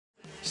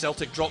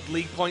Celtic dropped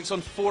league points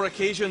on 4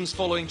 occasions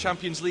following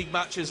Champions League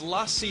matches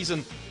last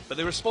season, but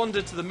they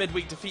responded to the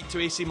midweek defeat to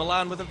AC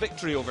Milan with a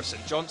victory over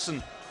St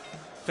Johnstone.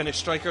 Finnish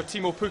striker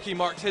Timo Pukki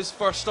marked his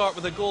first start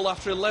with a goal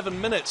after 11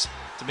 minutes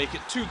to make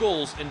it 2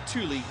 goals in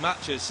 2 league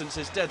matches since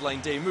his deadline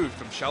day move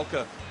from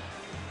Schalke.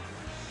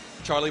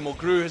 Charlie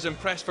Mulgrew has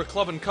impressed for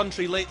club and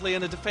country lately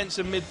in a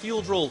defensive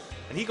midfield role,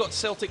 and he got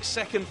Celtic's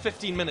second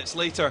 15 minutes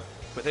later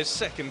with his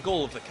second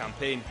goal of the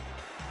campaign.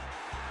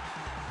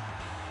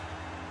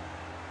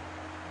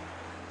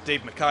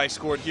 Dave Mackay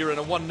scored here in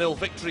a 1-0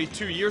 victory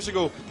 2 years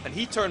ago, and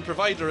he turned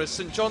provider as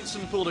St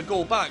Johnstone pulled a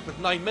goal back with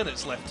 9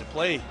 minutes left to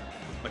play.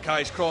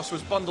 Mackay's cross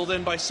was bundled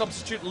in by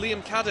substitute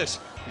Liam Caddis,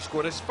 who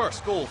scored his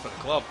first goal for the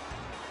club.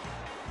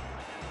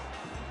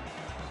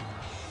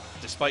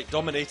 Despite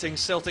dominating,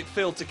 Celtic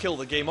failed to kill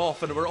the game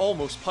off and were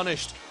almost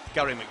punished.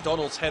 Gary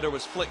McDonald's header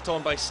was flicked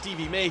on by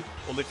Stevie May,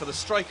 only for the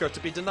striker to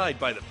be denied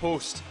by the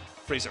post.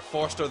 Fraser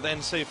Forster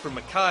then saved from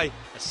Mackay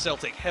as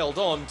Celtic held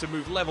on to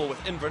move level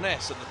with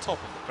Inverness at the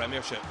top of the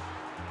Premiership.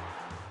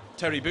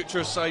 Terry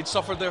Butcher's side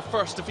suffered their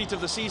first defeat of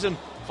the season,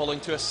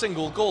 falling to a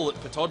single goal at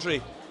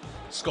Pittodrie.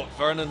 Scott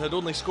Vernon had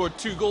only scored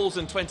 2 goals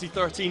in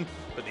 2013,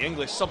 but the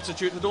English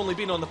substitute had only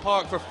been on the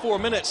park for 4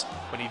 minutes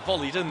when he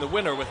volleyed in the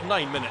winner with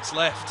 9 minutes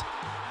left.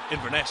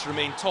 Inverness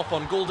remained top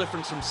on goal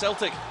difference from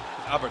Celtic,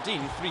 with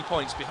Aberdeen 3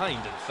 points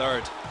behind in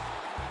third.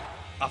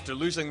 After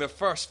losing their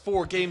first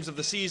 4 games of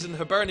the season,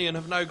 Hibernian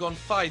have now gone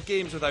 5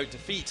 games without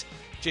defeat.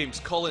 James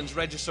Collins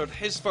registered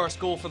his first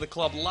goal for the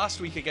club last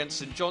week against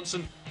St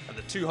Johnstone, and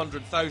the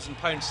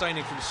 £200,000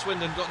 signing from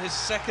Swindon got his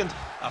second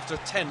after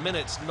 10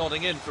 minutes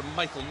nodding in from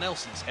Michael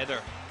Nelson's header.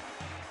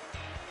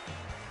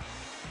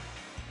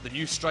 The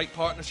new strike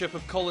partnership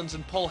of Collins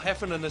and Paul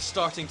Heffernan is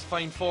starting to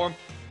find form.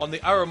 On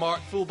the hour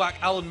mark, fullback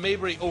Alan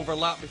Mabry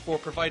overlapped before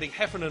providing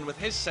Heffernan with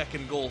his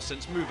second goal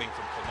since moving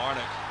from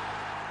Kilmarnock.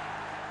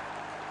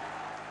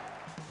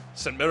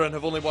 St Mirren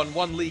have only won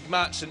 1 league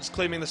match since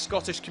claiming the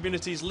Scottish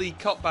Communities League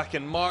Cup back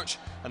in March,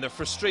 and their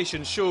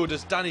frustration showed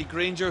as Danny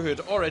Granger, who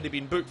had already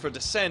been booked for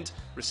dissent,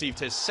 received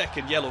his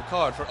second yellow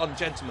card for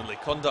ungentlemanly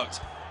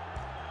conduct.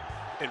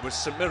 It was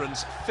St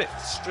Mirren's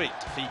 5th straight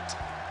defeat.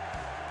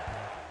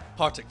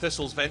 Partick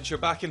Thistle's venture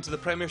back into the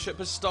Premiership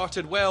has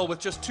started well with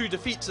just 2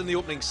 defeats in the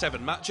opening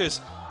 7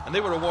 matches, and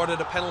they were awarded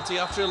a penalty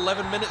after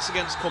 11 minutes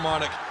against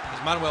Kilmarnock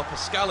as Manuel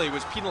Pascali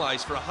was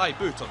penalised for a high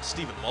boot on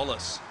Stephen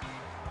Wallace.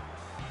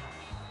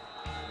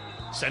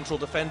 Central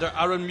defender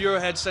Aaron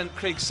Muirhead sent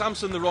Craig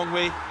Sampson the wrong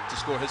way to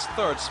score his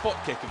 3rd spot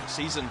kick of the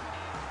season.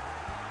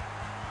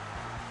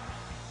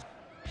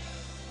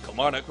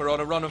 Kilmarnock were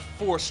on a run of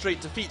 4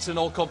 straight defeats in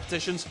all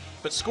competitions,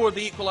 but scored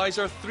the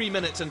equaliser 3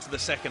 minutes into the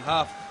second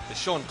half as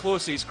Sean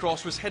Closey's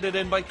cross was headed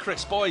in by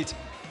Chris Boyd.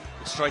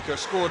 The striker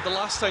scored the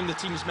last time the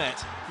teams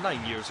met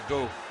 9 years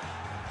ago.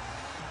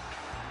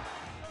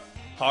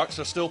 Hearts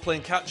are still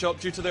playing catch-up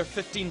due to their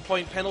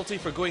 15-point penalty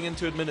for going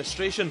into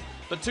administration,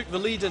 but took the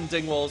lead in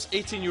Dingwall's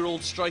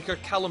 18-year-old striker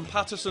Callum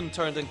Patterson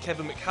turned in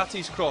Kevin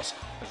McHattie's cross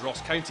as Ross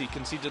County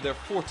conceded their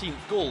 14th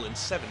goal in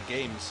 7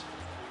 games.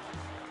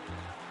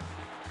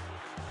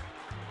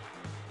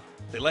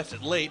 They left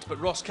it late, but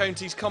Ross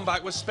County's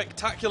comeback was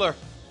spectacular.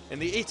 In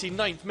the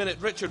 89th minute,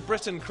 Richard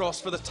Britton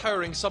crossed for the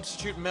towering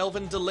substitute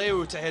Melvin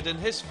DeLeo to head in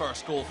his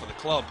first goal for the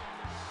club.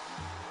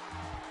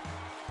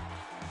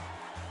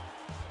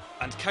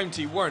 And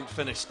County weren't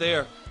finished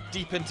there.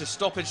 Deep into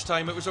stoppage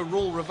time, it was a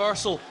role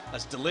reversal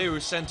as DeLeo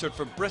centred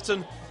for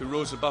Britton, who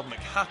rose above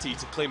McHattie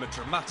to claim a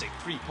dramatic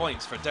 3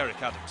 points for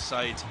Derek Adams'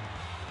 side.